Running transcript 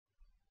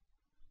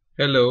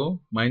Hello,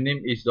 my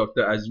name is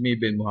Dr. Azmi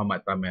bin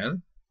Muhammad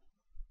Tamel.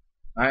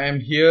 I am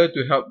here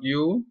to help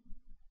you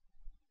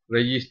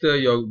register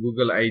your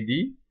Google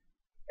ID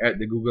at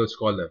the Google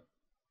Scholar.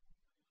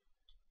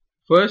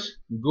 First,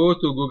 go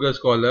to Google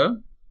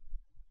Scholar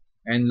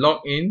and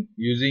log in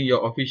using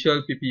your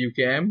official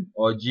PPUKM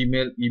or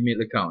Gmail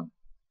email account.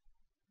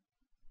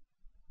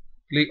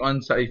 Click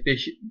on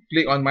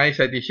My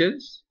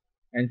Citations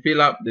and fill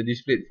up the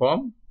displayed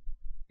form.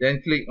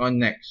 Then click on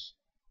Next.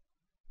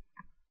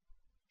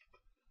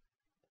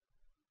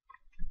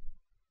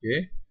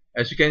 Okay.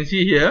 As you can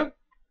see here,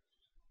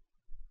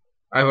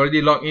 I've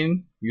already logged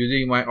in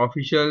using my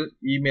official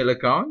email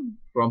account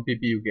from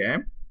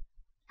PPUKM.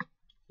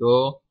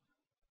 So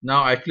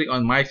now I click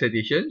on My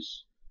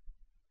Citations.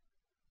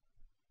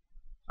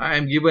 I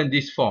am given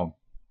this form.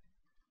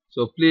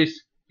 So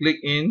please click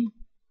in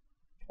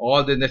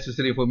all the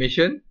necessary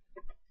information.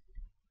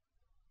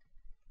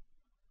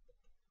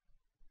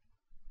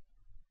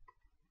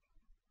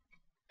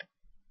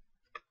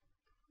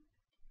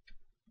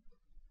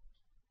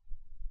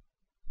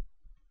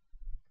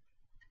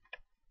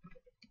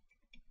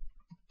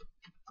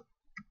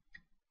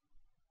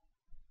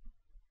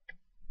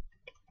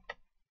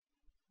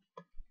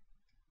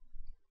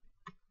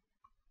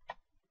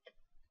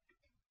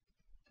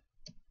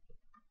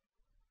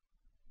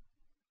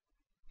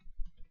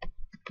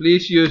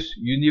 Please use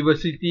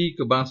Universiti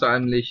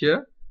Kebangsaan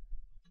Malaysia,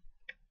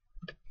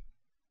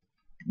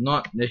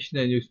 not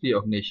National University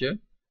of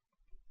Malaysia.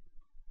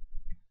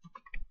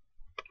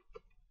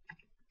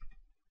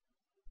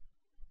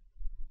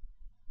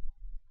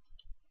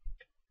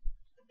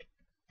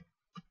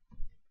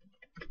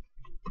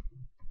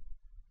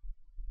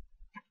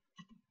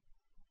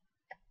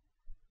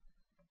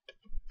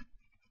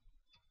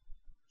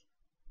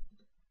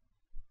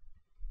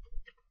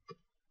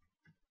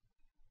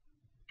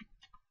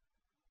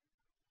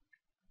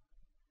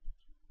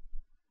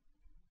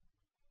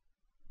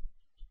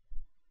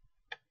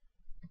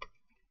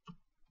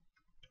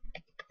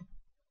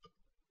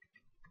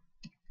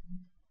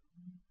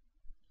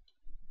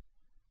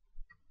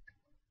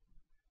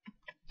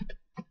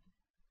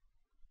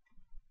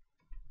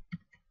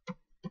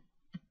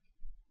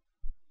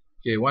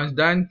 Okay, once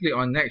done, click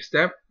on Next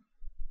Step.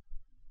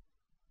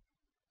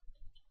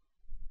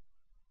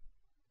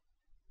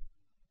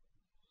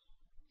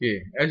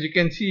 Okay, as you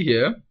can see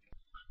here,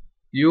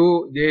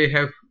 they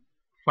have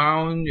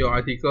found your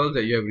articles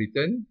that you have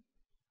written,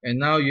 and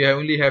now you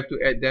only have to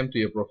add them to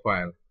your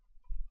profile.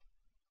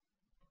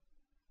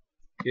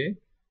 Okay,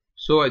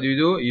 so what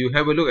do? You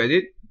have a look at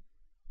it.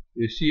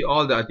 You see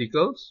all the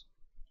articles.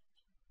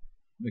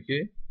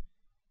 Okay,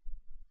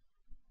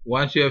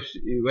 when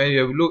you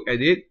have looked at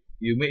it,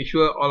 you make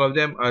sure all of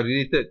them are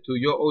related to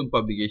your own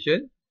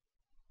publication.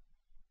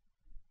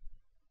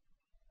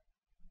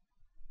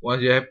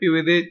 Once you're happy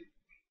with it,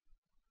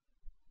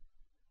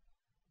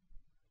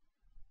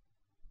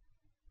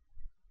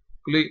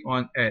 click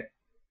on Add.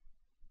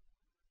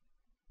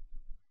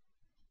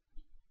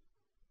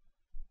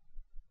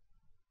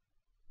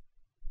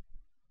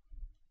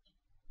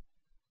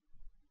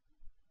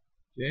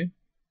 Okay.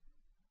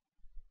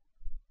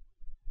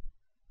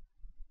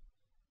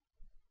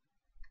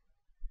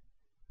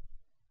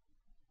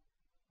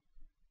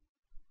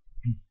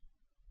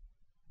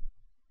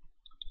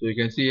 So you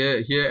can see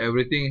here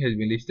everything has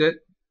been listed.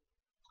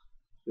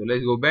 So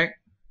let's go back.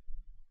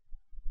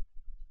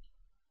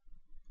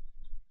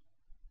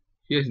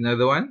 Here's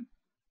another one.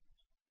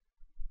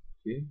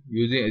 Okay,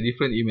 using a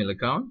different email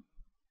account.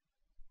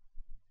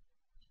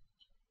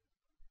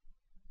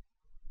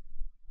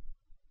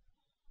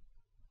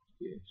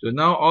 Okay, so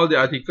now all the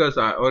articles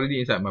are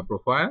already inside my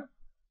profile.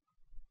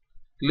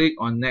 Click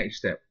on Next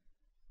Step.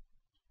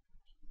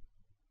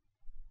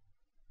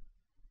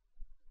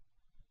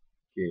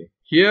 Okay,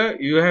 here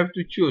you have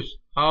to choose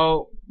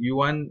how you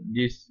want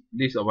this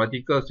list of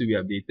articles to be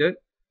updated,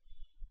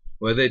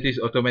 whether it is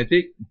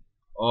automatic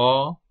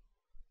or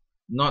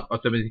not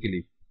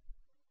automatically.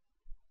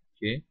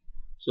 Okay,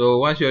 so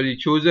once you already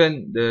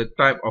chosen the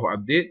type of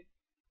update,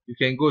 you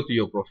can go to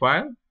your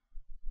profile.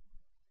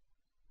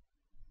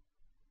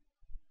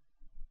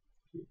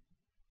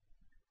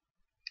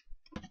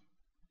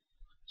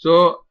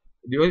 So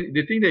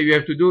the thing that you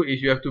have to do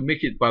is you have to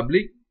make it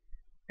public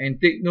and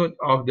take note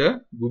of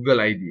the Google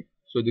ID.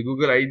 So the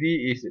Google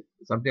ID is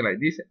something like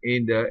this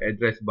in the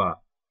address bar.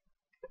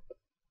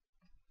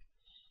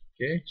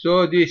 Okay,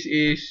 so this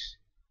is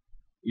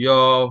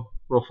your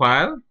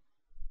profile.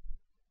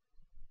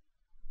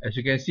 As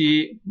you can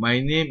see, my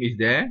name is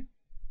there,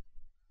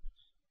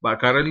 but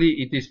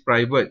currently it is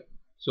private.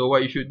 So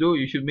what you should do,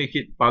 you should make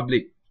it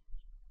public.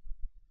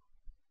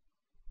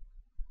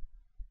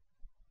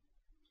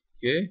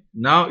 Okay,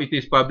 now it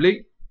is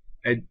public.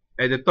 At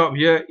the top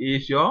here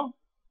is your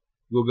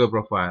Google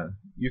profile.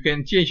 You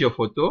can change your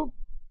photo.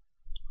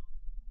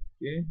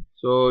 Okay,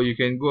 so you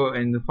can go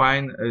and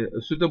find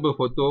a suitable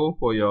photo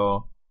for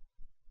your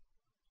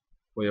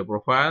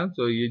profile.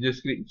 So you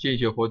just click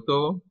change your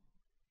photo.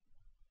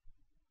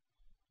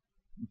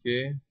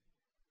 Okay,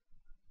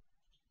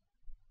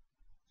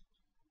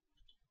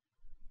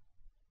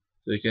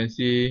 So you can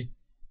see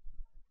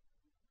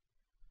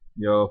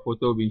your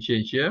photo being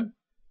changed here.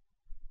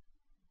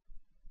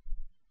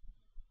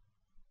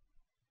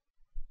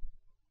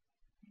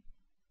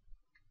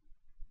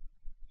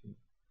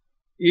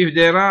 If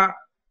there are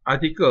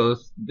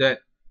articles that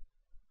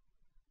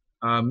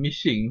are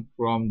missing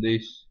from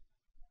this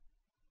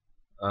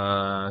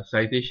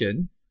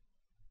citation,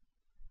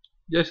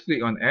 just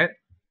click on add.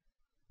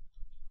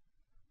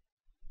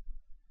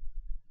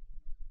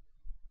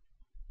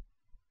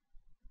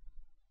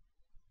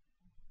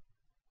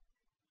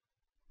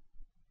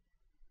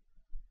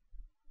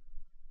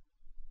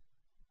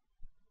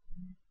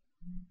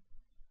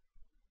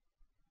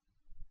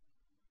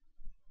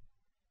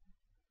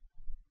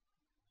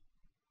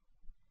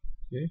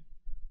 Okay.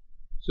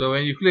 So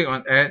when you click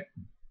on add,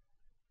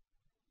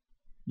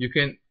 you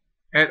can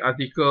add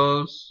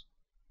articles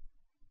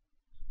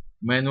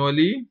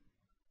manually,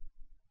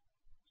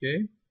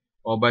 okay,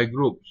 or by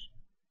groups.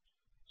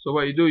 So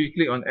what you do, you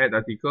click on add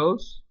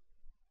articles.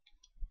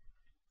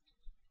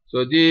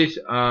 So these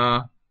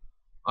are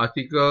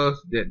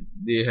articles that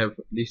they have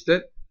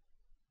listed.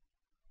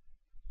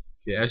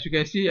 Okay, as you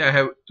can see, I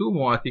have 2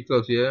 more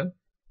articles here.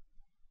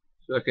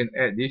 So I can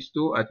add these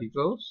 2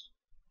 articles.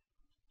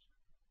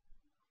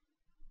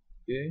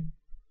 Okay.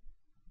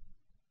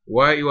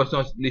 Why it was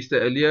not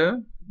listed earlier?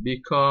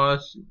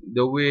 Because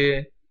the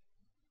way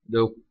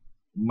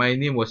my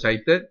name was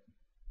cited.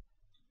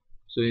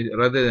 So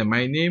rather than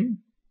my name,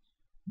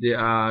 they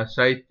are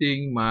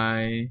citing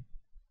my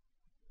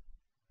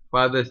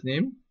father's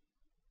name.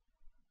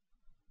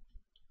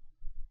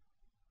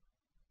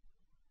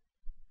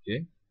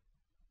 Okay.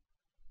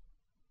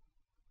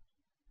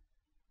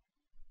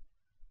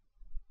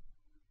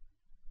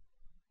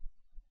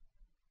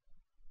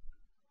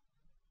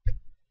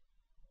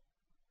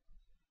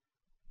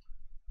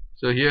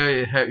 So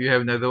here you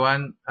have another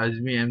one,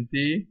 Azmi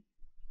MT.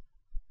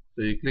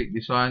 So you click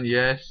this one,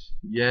 yes,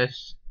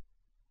 yes,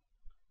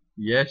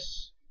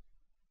 yes,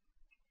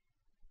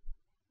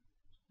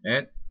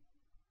 add.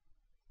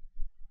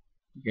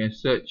 You can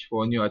search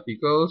for new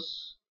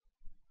articles.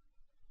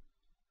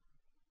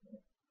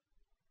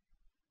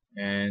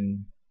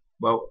 And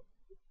well,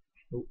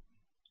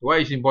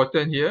 what is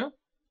important here?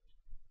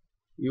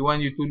 We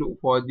want you to look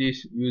for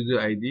this user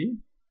ID.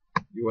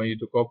 We want you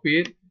to copy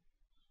it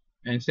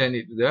and send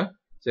it to the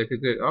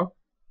Secretariat of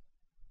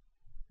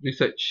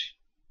Research.